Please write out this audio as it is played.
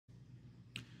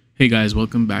Hey guys,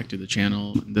 welcome back to the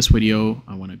channel. In this video,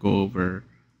 I want to go over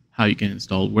how you can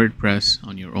install WordPress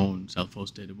on your own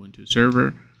self-hosted Ubuntu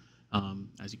server.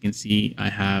 As you can see, I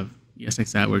have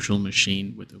ESXi virtual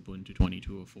machine with Ubuntu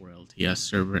 22.04 LTS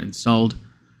server installed.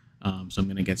 So I'm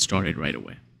going to get started right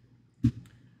away.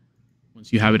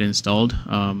 Once you have it installed,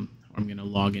 I'm going to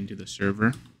log into the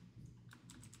server,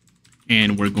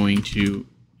 and we're going to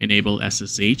enable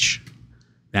SSH.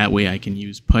 That way I can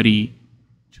use PuTTY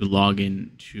to log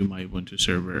in to my Ubuntu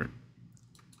server,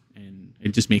 and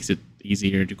it just makes it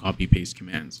easier to copy paste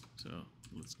commands. So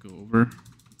let's go over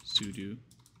sudo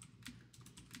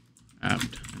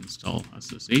apt install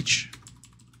SSH.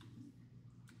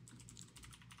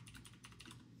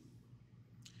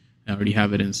 I already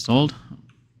have it installed,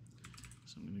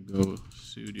 so I'm going to go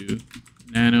sudo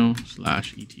nano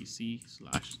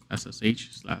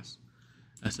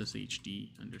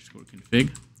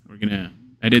 /etc/ssh/sshd_config. We're going to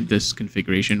edit this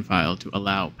configuration file to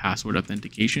allow password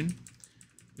authentication.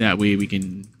 That way we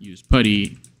can use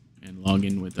PuTTY and log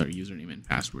in with our username and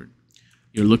password.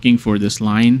 You're looking for this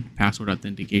line, password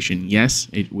authentication. Yes,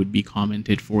 it would be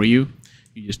commented for you.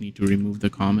 You just need to remove the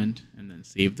comment and then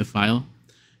save the file.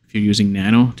 If you're using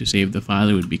Nano to save the file,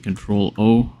 it would be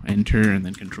Control-O, Enter, and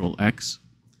then Control-X.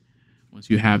 Once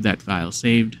you have that file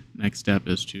saved, next step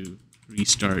is to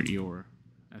restart your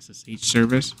SSH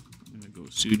service. I'm going to go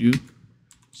sudo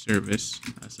service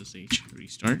SSH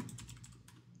restart.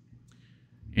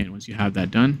 And once you have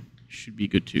that done, you should be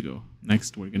good to go.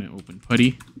 Next, we're going to open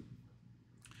PuTTY,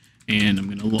 and I'm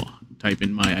going to type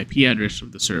in my IP address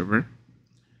of the server,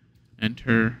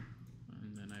 enter,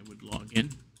 and then I would log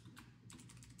in.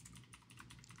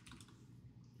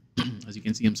 As you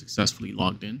can see, I'm successfully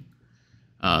logged in.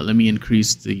 Let me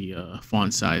increase the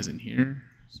font size in here.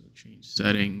 So change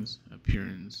settings,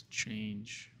 appearance,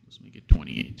 change. Let's make it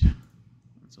 28.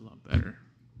 That's a lot better.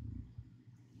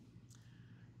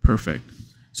 Perfect.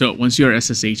 So once you're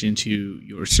SSH into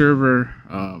your server,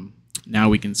 now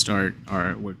we can start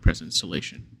our WordPress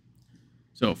installation.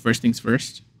 So first things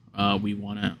first, we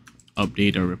want to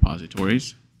update our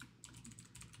repositories.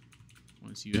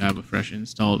 Once you have a fresh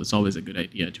install, it's always a good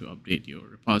idea to update your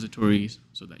repositories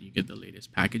so that you get the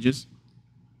latest packages.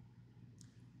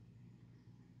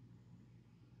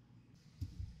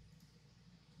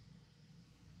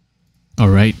 All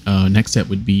right, next step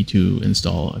would be to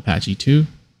install Apache 2.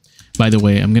 By the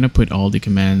way, I'm going to put all the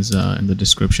commands in the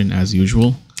description as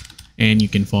usual, and you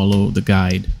can follow the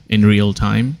guide in real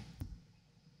time.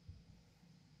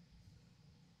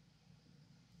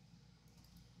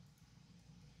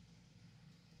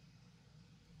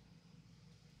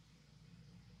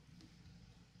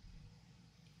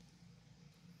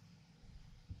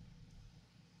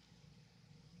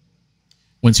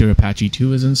 Once your Apache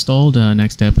 2 is installed,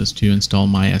 next step is to install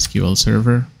MySQL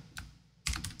Server.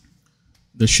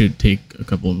 This should take a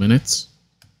couple of minutes.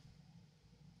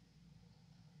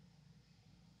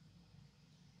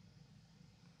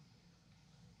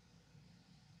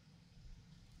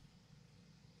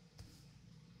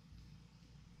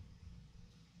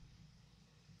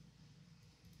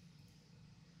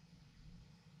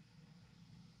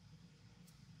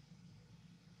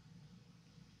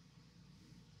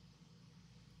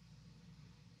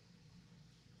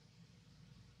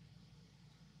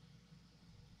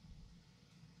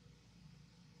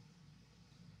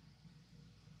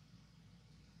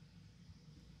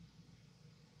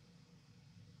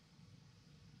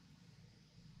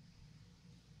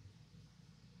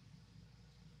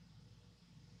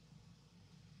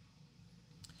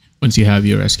 Once you have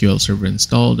your SQL Server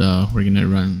installed, we're going to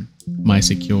run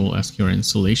MySQL SQL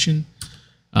installation.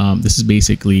 This is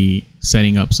basically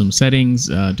setting up some settings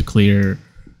to clear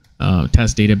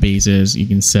test databases. You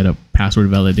can set up password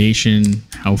validation,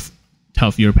 how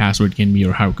tough your password can be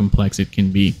or how complex it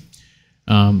can be.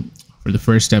 For the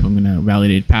first step, I'm going to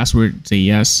validate password, say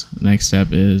yes. Next step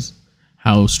is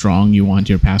how strong you want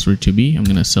your password to be. I'm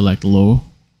going to select low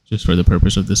just for the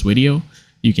purpose of this video.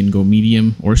 You can go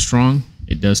medium or strong.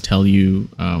 It does tell you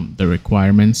the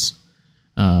requirements,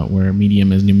 where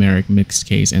medium is numeric, mixed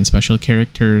case, and special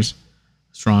characters.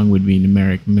 Strong would be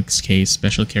numeric, mixed case,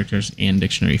 special characters, and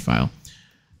dictionary file.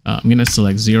 I'm going to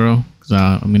select 0 because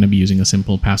I'm going to be using a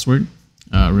simple password.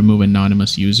 Remove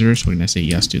anonymous users. We're going to say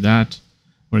yes to that.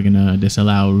 We're going to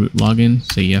disallow root login.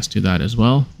 Say yes to that as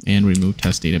well. And remove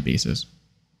test databases.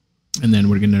 And then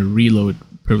we're going to reload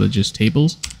privileges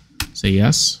tables. Say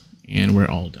yes. And we're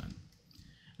all done.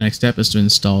 Next step is to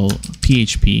install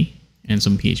PHP and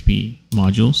some PHP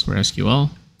modules for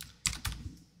SQL.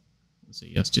 Let's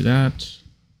say yes to that.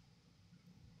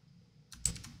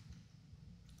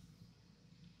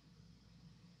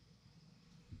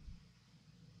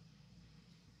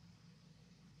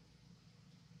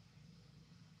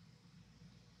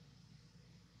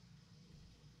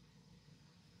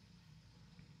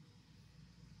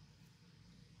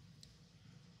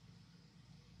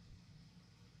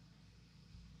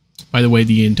 By the way,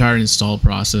 the entire install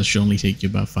process should only take you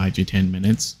about 5 to 10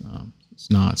 minutes. It's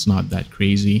not that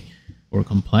crazy or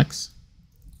complex.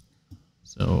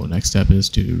 So next step is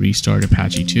to restart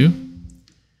Apache 2.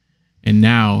 And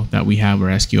now that we have our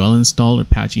SQL installed,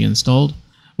 Apache installed,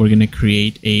 we're going to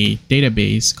create a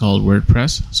database called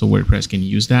WordPress. So WordPress can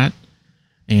use that.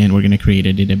 And we're going to create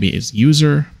a database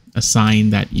user, assign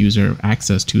that user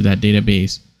access to that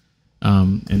database,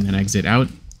 and then exit out.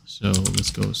 So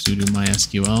let's go sudo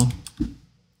mysql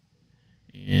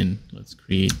and let's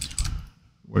create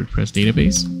WordPress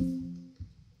database.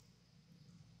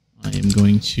 I am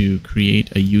going to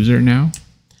create a user now.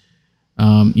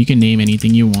 You can name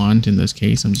anything you want. In this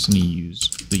case, I'm just going to use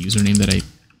the username that I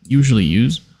usually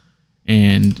use,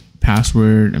 and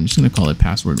password, I'm just going to call it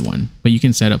password1, but you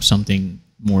can set up something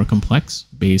more complex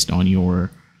based on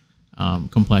your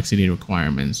complexity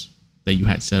requirements that you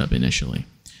had set up initially.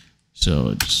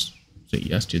 So just say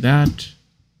yes to that.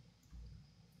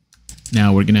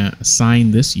 Now we're going to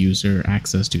assign this user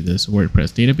access to this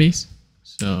WordPress database.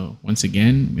 So once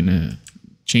again, I'm going to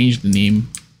change the name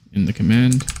in the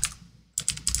command.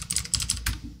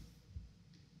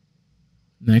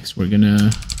 Next, we're going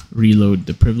to reload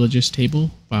the privileges table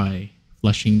by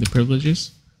flushing the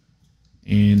privileges,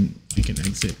 and I can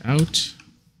exit out.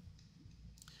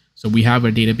 So we have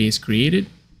our database created.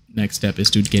 Next step is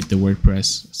to get the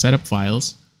WordPress setup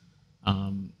files.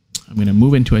 I'm going to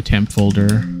move into a temp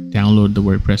folder, download the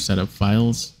WordPress setup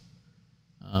files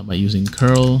by using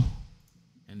curl,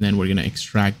 and then we're going to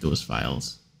extract those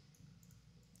files.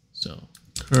 So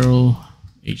curl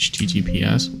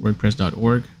https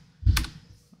wordpress.org,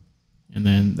 and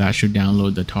then that should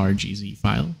download the tar.gz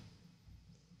file.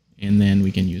 And then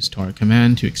we can use tar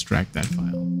command to extract that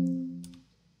file.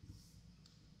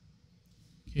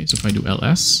 Okay, so if I do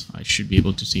ls, I should be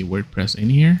able to see WordPress in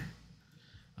here.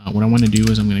 What I want to do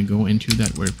is I'm going to go into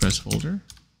that WordPress folder,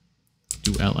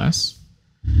 do ls,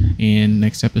 and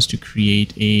next step is to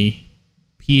create a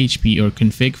PHP or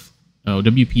config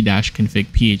wp-config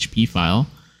PHP file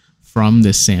from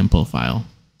this sample file.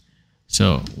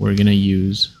 So we're going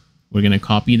to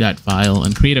copy that file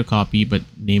and create a copy, but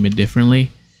name it differently.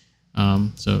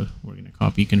 So we're going to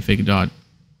copy config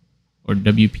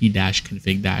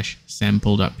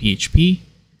wp-config-sample.php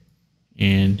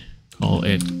and call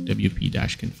it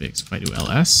wp-config. So if I do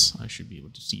ls, I should be able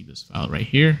to see this file right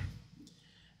here.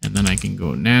 And then I can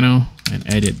go nano and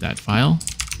edit that file.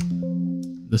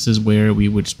 This is where we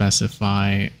would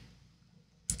specify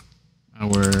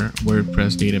our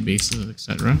WordPress databases,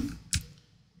 etc.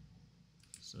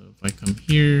 So if I come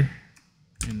here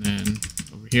and then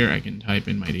over here, I can type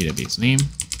in my database name,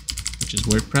 which is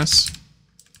WordPress.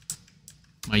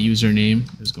 My username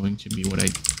is going to be what I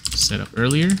set up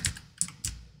earlier.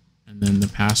 And then the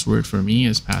password for me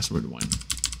is password1.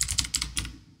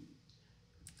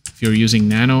 If you're using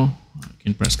Nano, you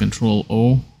can press Ctrl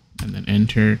O and then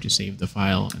enter to save the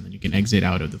file. And then you can exit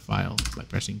out of the file by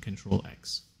pressing Ctrl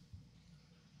X.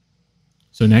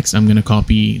 So next, I'm going to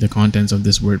copy the contents of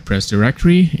this WordPress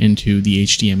directory into the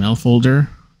HTML folder,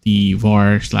 the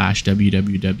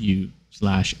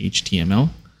var/www/html.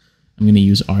 I'm going to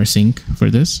use rsync for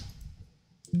this.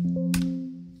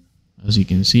 As you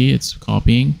can see, it's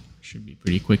copying. Should be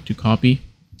pretty quick to copy.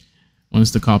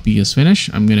 Once the copy is finished,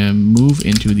 I'm going to move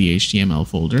into the HTML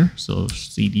folder. So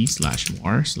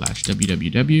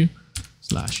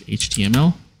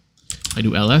cd/var/www/html. If I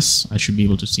do ls, I should be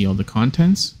able to see all the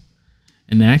contents.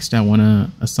 And next, I want to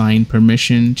assign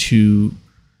permission to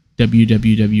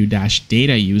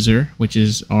www-data user, which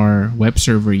is our web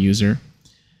server user.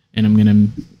 And I'm going to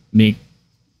make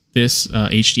this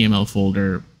HTML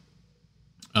folder,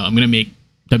 I'm going to make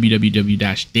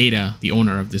www-data the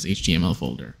owner of this HTML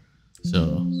folder.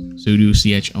 So sudo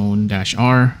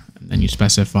chown-r, and then you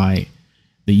specify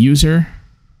the user,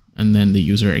 and then the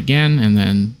user again, and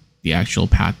then the actual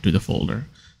path to the folder.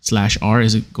 /r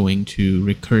is going to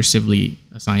recursively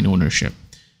assign ownership.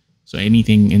 So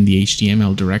anything in the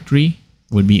HTML directory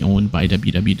would be owned by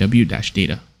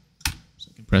www-data. So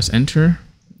I can press enter.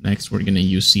 Next, we're going to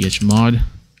use chmod,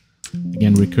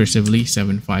 again recursively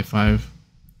 755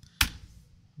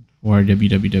 for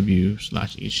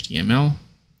www/html,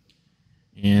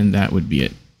 and that would be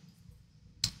it.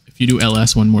 If you do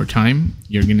ls one more time,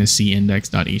 you're going to see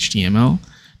index.html.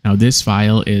 Now this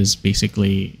file is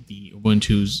basically the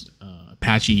Ubuntu's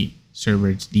Apache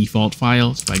server's default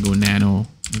file. So if I go nano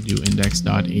and do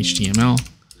index.html,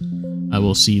 I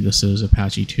will see this is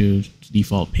Apache 2's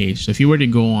default page. So if you were to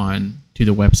go on to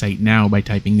the website now by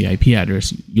typing the IP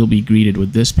address, you'll be greeted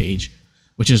with this page,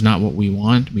 which is not what we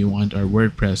want. We want our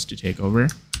WordPress to take over.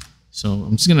 So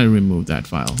I'm just going to remove that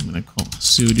file. I'm going to call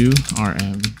sudo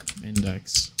rm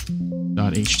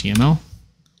index.html,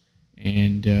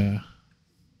 and I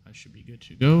should be good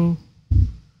to go.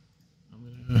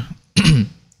 I'm gonna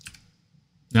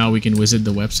now we can visit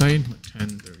the website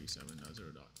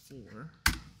 1037.0.4,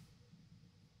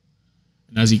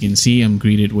 and as you can see, I'm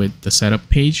greeted with the setup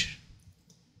page,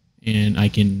 and I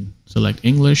can select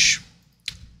English,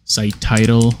 site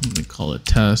title, let me call it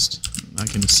test. I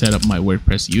can set up my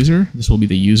WordPress user. This will be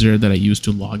the user that I use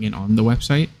to log in on the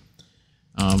website.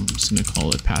 I'm just going to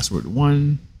call it password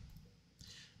 1.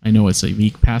 I know it's a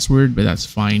weak password, but that's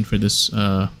fine for this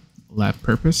lab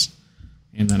purpose.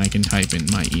 And then I can type in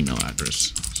my email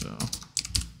address. So,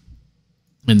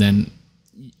 and then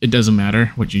it doesn't matter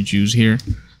what you choose here.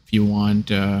 If you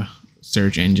want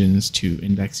search engines to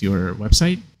index your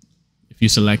website, if you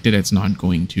select it, it's not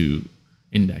going to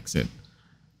index it.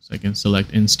 So I can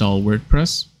select install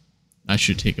WordPress. That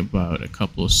should take about a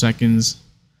couple of seconds,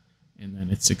 and then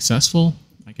it's successful.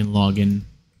 I can log in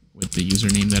with the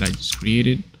username that I just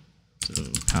created. So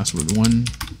password 1.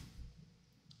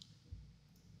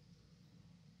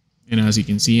 And as you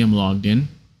can see, I'm logged in.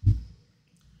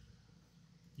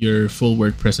 Your full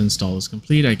WordPress install is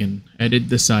complete. I can edit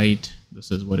the site.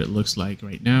 This is what it looks like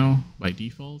right now by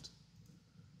default.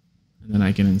 And then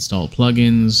I can install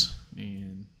plugins,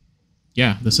 and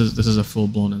yeah, this is a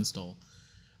full-blown install.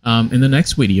 In the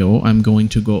next video, I'm going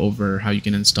to go over how you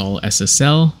can install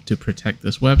SSL to protect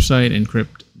this website,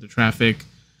 encrypt the traffic.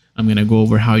 I'm going to go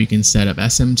over how you can set up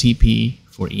SMTP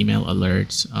for email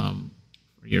alerts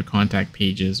for your contact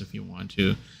pages if you want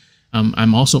to.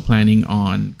 I'm also planning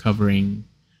on covering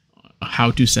how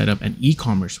to set up an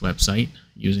e-commerce website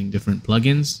using different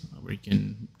plugins, where you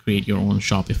can create your own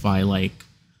Shopify-like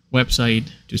website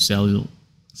to sell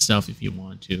stuff if you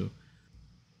want to.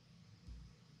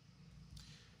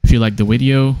 If you like the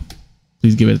video,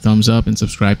 please give it a thumbs up and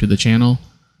subscribe to the channel.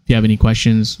 If you have any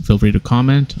questions, feel free to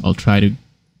comment. I'll try to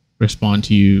respond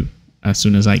to you as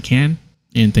soon as I can.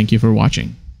 And thank you for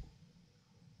watching.